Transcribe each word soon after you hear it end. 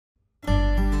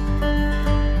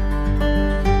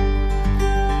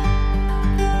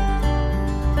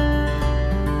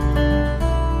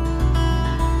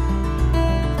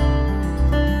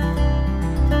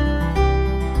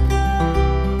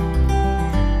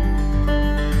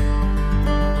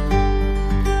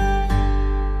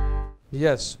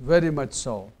Yes, very much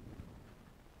so.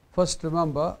 First,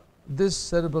 remember, this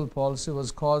cerebral palsy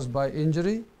was caused by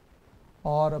injury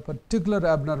or a particular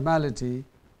abnormality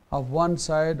of one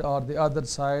side or the other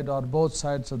side or both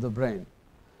sides of the brain.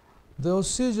 Those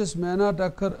seizures may not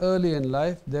occur early in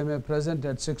life. They may present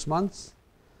at 6 months,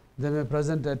 they may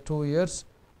present at 2 years,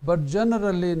 but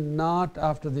generally not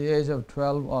after the age of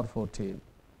 12 or 14.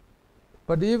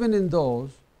 But even in those,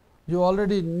 you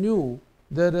already knew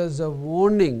there is a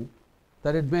warning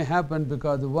that it may happen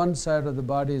because the one side of the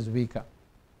body is weaker.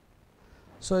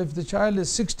 So if the child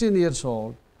is 16 years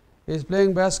old, is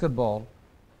playing basketball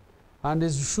and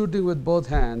is shooting with both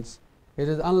hands, it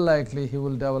is unlikely he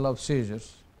will develop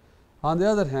seizures. On the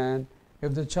other hand,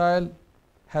 if the child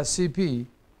has CP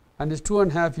and is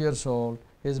 2.5 years old,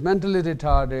 is mentally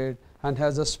retarded and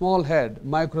has a small head,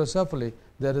 microcephaly,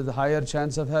 there is a higher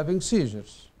chance of having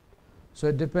seizures. So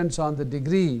it depends on the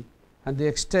degree and the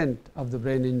extent of the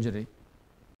brain injury.